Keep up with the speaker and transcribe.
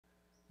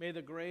May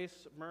the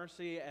grace,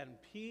 mercy, and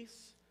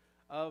peace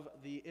of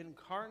the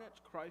incarnate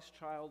Christ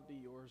child be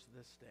yours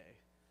this day.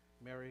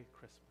 Merry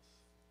Christmas.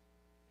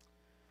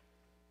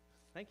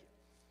 Thank you.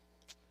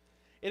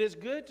 It is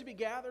good to be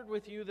gathered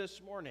with you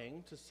this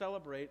morning to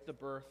celebrate the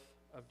birth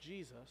of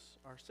Jesus,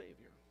 our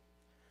Savior.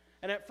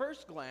 And at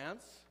first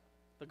glance,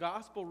 the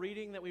gospel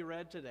reading that we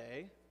read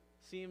today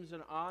seems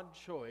an odd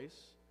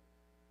choice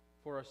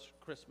for a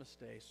Christmas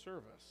Day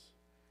service.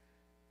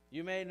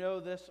 You may know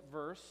this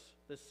verse,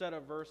 this set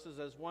of verses,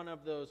 as one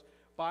of those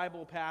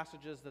Bible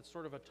passages that's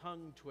sort of a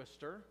tongue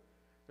twister.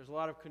 There's a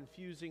lot of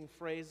confusing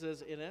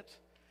phrases in it.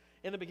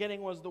 In the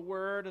beginning was the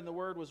Word, and the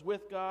Word was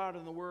with God,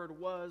 and the Word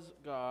was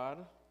God.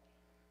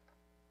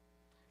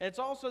 And it's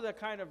also the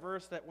kind of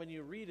verse that when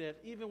you read it,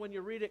 even when you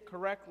read it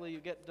correctly,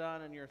 you get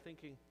done and you're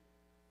thinking,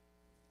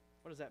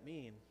 what does that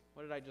mean?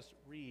 What did I just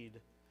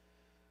read?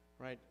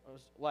 Right? It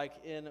was like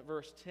in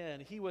verse 10,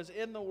 He was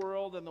in the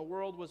world, and the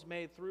world was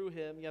made through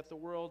Him, yet the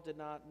world did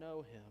not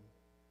know Him.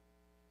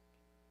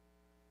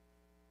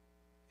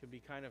 It can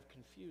be kind of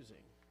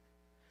confusing.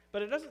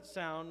 But it doesn't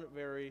sound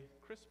very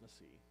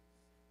Christmassy.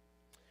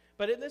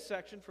 But in this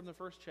section from the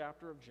first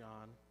chapter of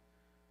John,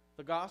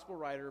 the gospel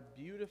writer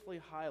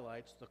beautifully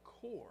highlights the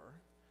core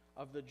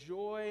of the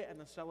joy and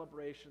the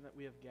celebration that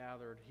we have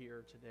gathered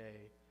here today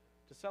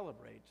to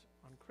celebrate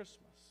on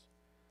Christmas.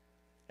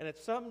 And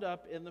it's summed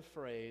up in the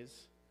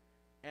phrase,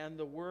 "And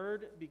the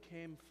Word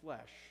became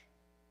flesh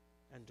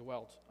and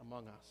dwelt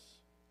among us."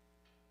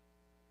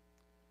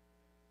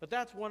 But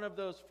that's one of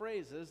those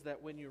phrases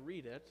that when you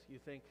read it, you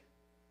think,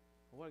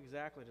 well, what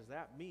exactly does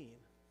that mean?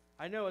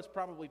 I know it's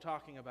probably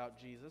talking about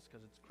Jesus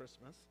because it's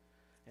Christmas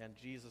and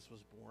Jesus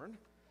was born,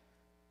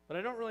 but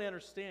I don't really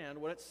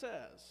understand what it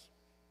says.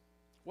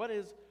 What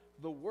is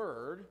the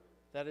Word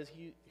that is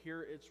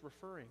here it's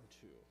referring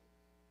to?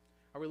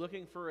 Are we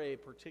looking for a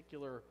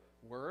particular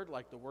word,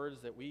 like the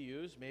words that we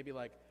use, maybe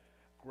like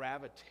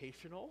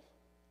gravitational?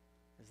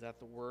 Is that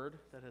the word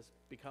that has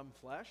become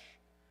flesh?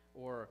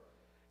 Or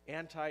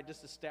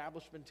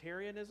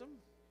anti-disestablishmentarianism?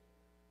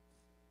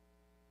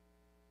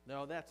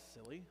 No, that's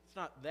silly. It's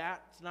not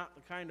that. It's not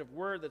the kind of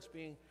word that's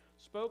being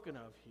spoken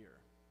of here.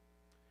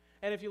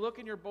 And if you look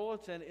in your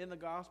bulletin in the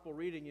gospel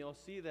reading, you'll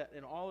see that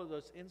in all of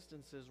those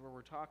instances where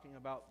we're talking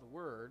about the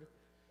word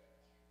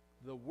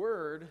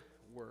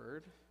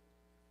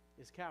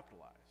is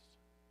capitalized,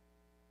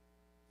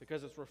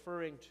 because it's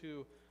referring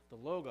to the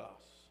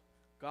Logos,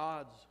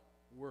 God's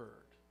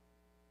Word.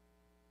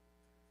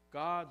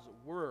 God's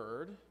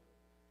Word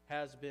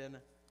has been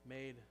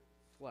made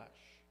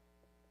flesh.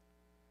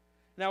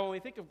 Now, when we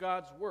think of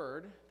God's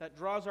Word, that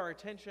draws our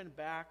attention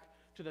back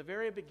to the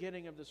very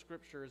beginning of the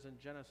Scriptures in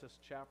Genesis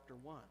chapter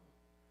 1,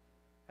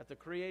 at the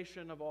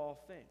creation of all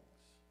things.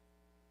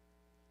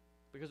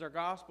 Because our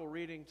gospel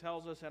reading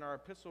tells us, and our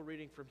epistle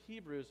reading from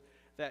Hebrews,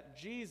 that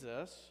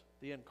Jesus,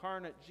 the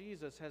incarnate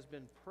Jesus, has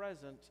been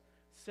present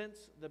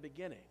since the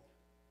beginning.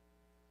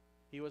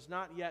 He was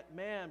not yet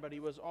man, but He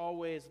was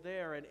always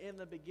there, and in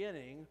the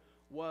beginning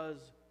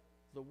was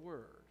the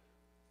Word.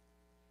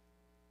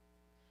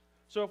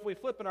 So if we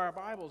flip in our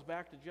Bibles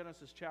back to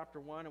Genesis chapter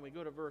 1 and we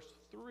go to verse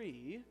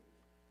 3,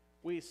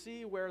 we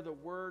see where the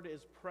Word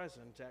is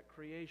present at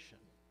creation.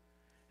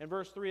 In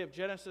verse 3 of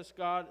Genesis,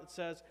 God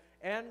says,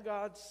 "And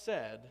God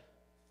said,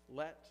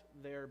 let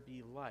there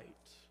be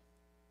light.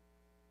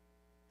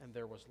 And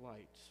there was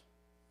light."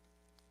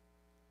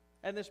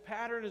 And this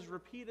pattern is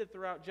repeated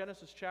throughout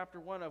Genesis chapter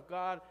 1 of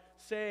God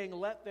saying,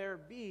 "Let there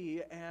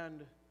be,"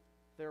 and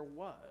there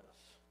was.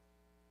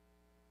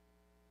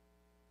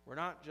 We're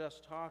not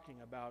just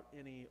talking about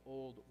any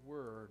old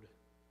word.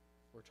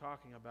 We're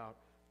talking about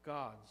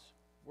God's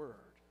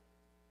Word.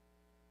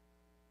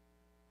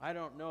 I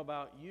don't know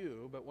about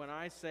you, but when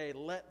I say,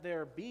 "let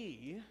there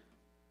be,"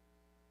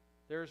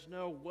 there's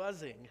no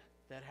wasing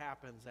that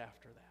happens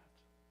after that.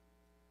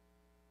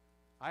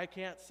 I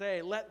can't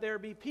say, "let there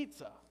be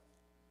pizza,"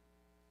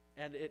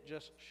 and it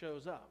just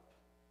shows up.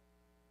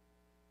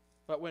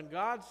 But when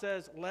God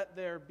says, "let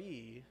there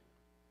be,"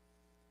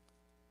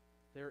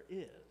 there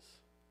is.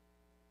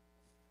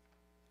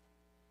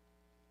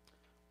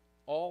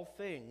 All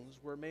things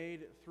were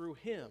made through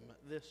Him,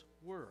 this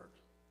Word.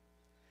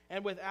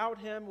 And without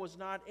Him was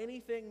not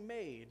anything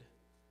made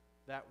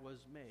that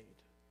was made.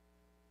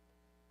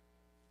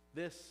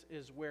 This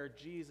is where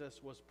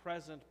Jesus was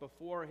present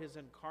before His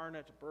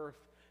incarnate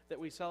birth that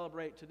we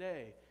celebrate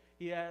today.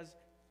 He has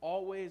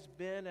always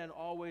been and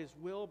always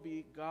will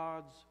be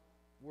God's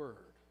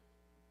Word,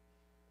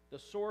 the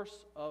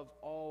source of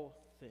all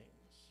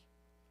things.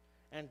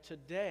 And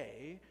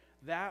today,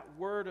 that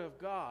Word of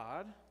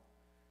God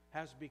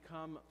has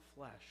become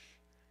flesh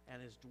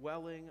and is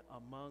dwelling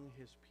among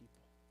His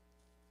people.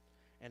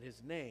 And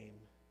His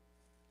name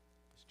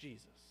is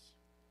Jesus.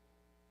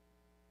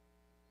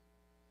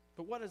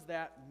 But what does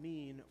that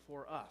mean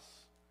for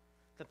us,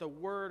 that the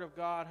Word of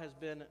God has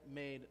been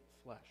made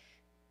flesh?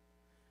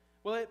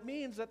 Well, it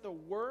means that the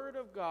Word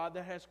of God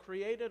that has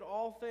created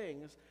all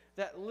things,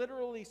 that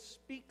literally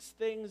speaks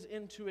things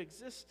into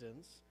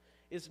existence,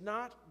 is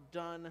not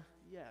done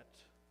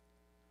yet.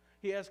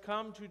 He has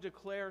come to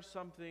declare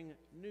something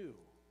new.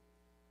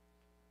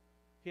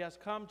 He has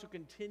come to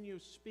continue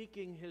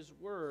speaking his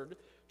word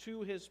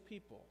to his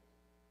people.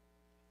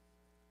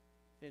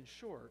 In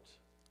short,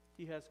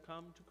 he has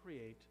come to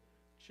create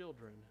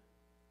children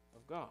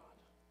of God.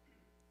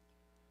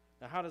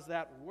 Now, how does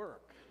that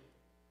work?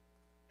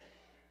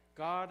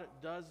 God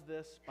does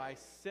this by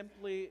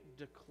simply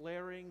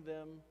declaring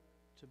them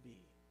to be.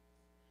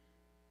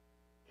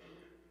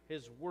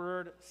 His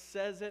word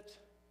says it,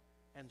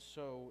 and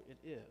so it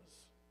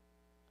is.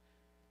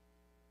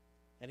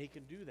 And he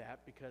can do that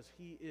because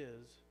he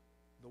is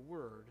the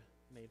Word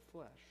made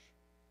flesh.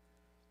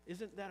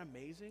 Isn't that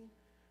amazing?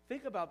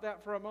 Think about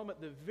that for a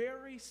moment. The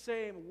very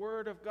same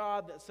Word of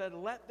God that said,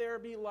 "Let there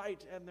be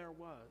light," and there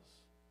was.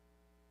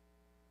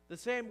 The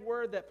same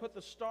Word that put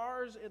the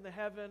stars in the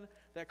heaven,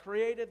 that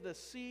created the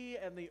sea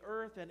and the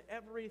earth and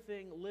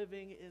everything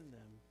living in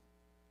them,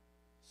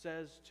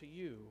 says to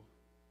you,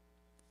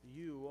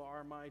 "You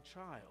are my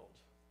child,"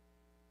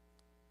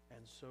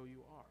 and so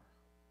you are.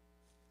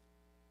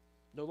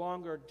 No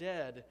longer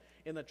dead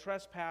in the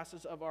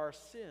trespasses of our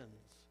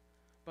sins,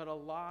 but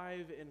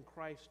alive in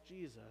Christ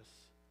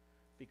Jesus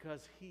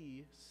because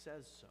he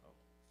says so.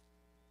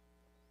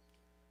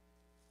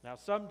 Now,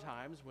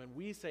 sometimes when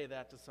we say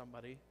that to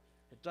somebody,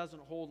 it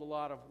doesn't hold a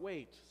lot of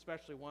weight,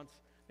 especially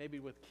maybe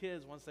with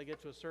kids, once they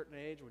get to a certain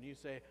age, when you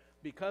say,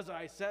 "Because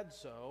I said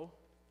so,"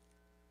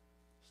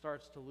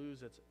 starts to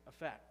lose its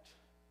effect.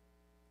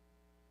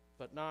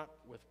 But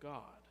not with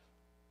God,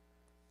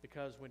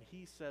 because when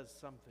he says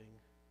something,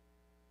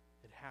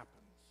 it happens.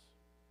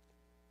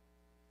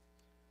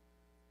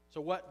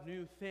 So what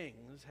new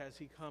things has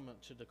he come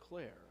to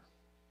declare?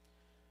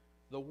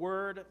 The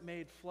Word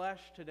made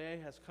flesh today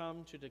has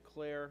come to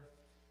declare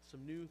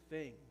some new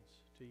things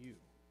to you.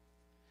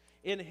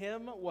 In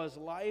him was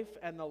life,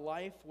 and the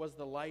life was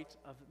the light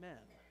of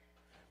men.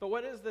 But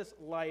what is this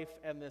life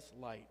and this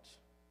light?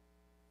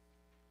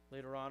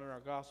 Later on in our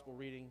gospel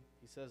reading,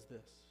 he says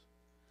this: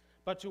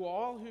 "But to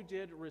all who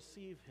did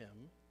receive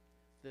him,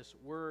 this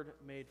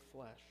Word made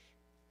flesh,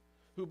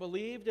 who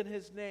believed in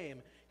his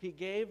name, he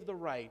gave the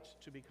right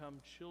to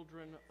become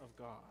children of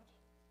God,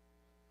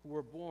 who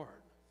were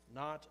born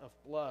not of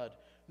blood,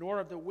 nor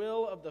of the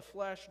will of the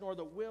flesh, nor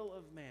the will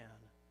of man,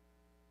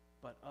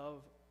 but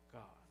of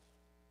God."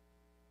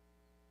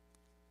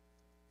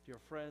 Dear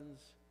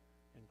friends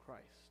in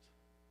Christ,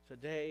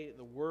 today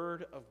the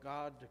Word of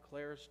God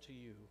declares to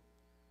you,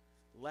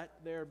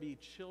 let there be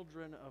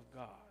children of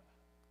God,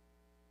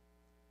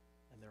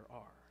 and there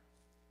are.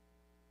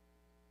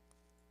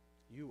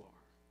 You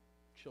are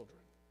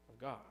children of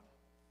God.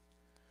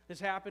 This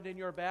happened in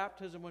your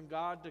baptism when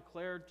God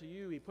declared to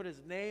you, he put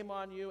his name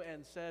on you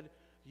and said,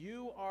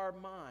 "You are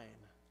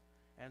mine,"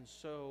 and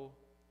so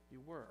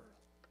you were.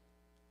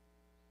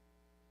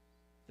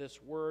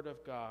 This Word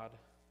of God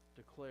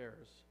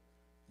declares,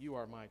 "You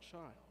are my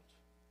child."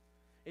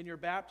 In your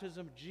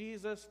baptism,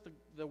 Jesus,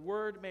 the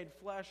Word made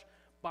flesh,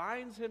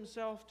 binds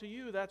himself to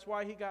you. That's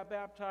why he got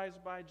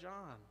baptized by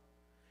John.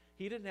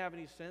 He didn't have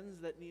any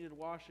sins that needed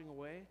washing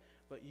away,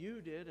 but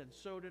you did, and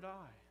so did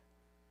I.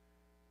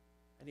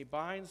 And he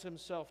binds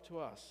himself to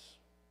us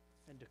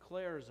and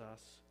declares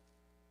us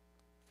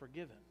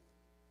forgiven.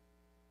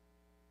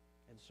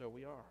 And so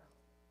we are.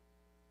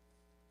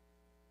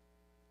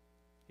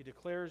 He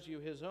declares you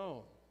his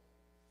own,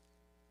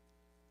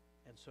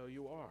 and so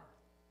you are.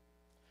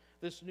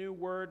 This new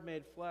Word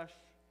made flesh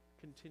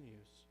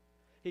continues.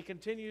 He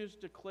continues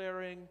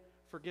declaring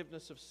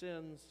forgiveness of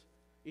sins,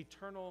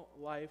 eternal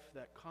life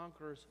that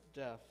conquers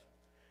death,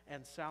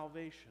 and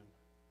salvation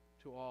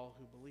to all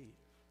who believe.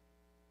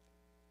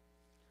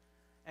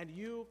 And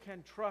you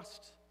can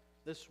trust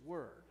this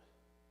Word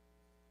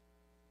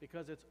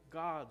because it's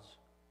God's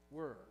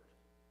Word.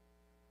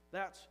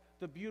 That's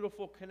the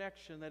beautiful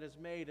connection that is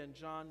made in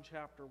John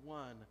chapter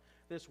 1.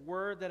 This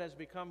Word that has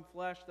become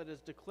flesh, that is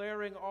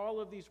declaring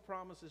all of these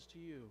promises to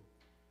you,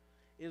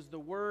 is the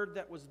Word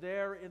that was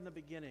there in the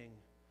beginning,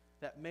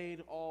 that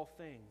made all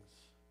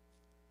things.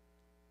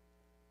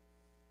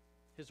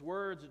 His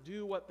words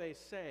do what they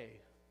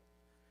say.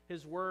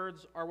 His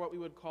words are what we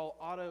would call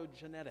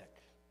autogenetic,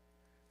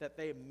 that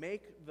they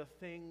make the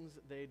things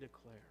they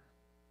declare.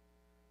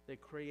 They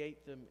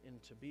create them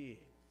into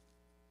being.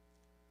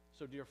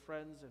 So, dear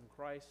friends in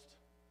Christ,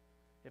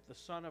 if the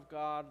Son of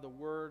God, the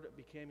Word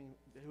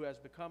who has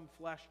become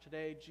flesh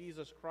today,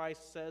 Jesus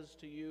Christ, says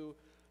to you,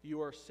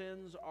 your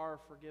sins are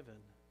forgiven,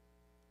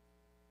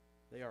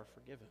 they are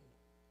forgiven.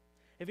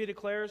 If he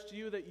declares to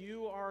you that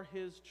you are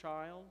his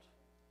child,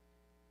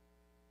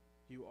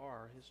 you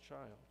are his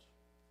child.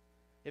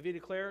 If he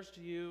declares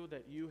to you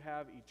that you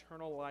have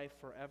eternal life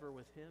forever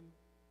with him,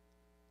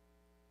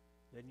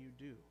 then you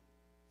do,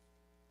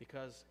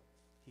 because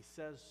he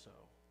says so,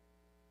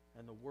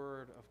 and the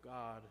Word of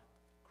God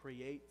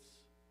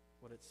creates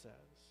what it says.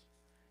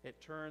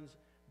 It turns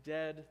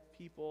dead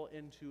people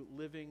into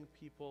living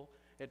people.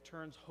 It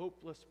turns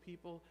hopeless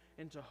people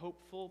into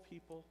hopeful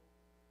people.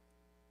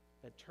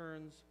 It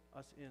turns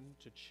us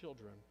into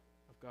children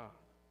of God.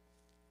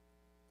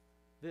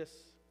 This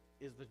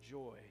is the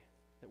joy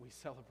that we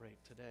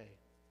celebrate today.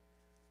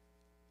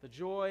 The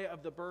joy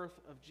of the birth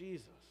of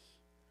Jesus,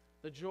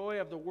 the joy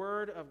of the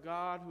Word of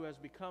God who has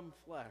become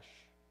flesh,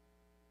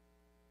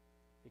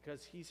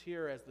 because he's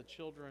here, as the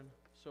children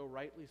so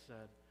rightly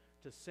said,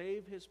 to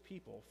save his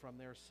people from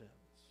their sins.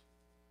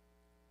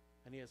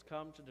 And he has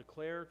come to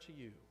declare to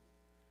you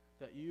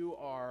that you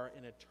are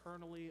an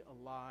eternally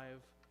alive,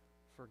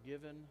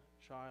 forgiven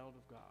child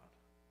of God.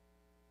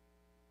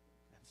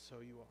 And so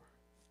you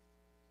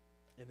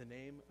are. In the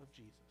name of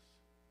Jesus.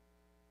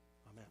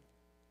 Amen.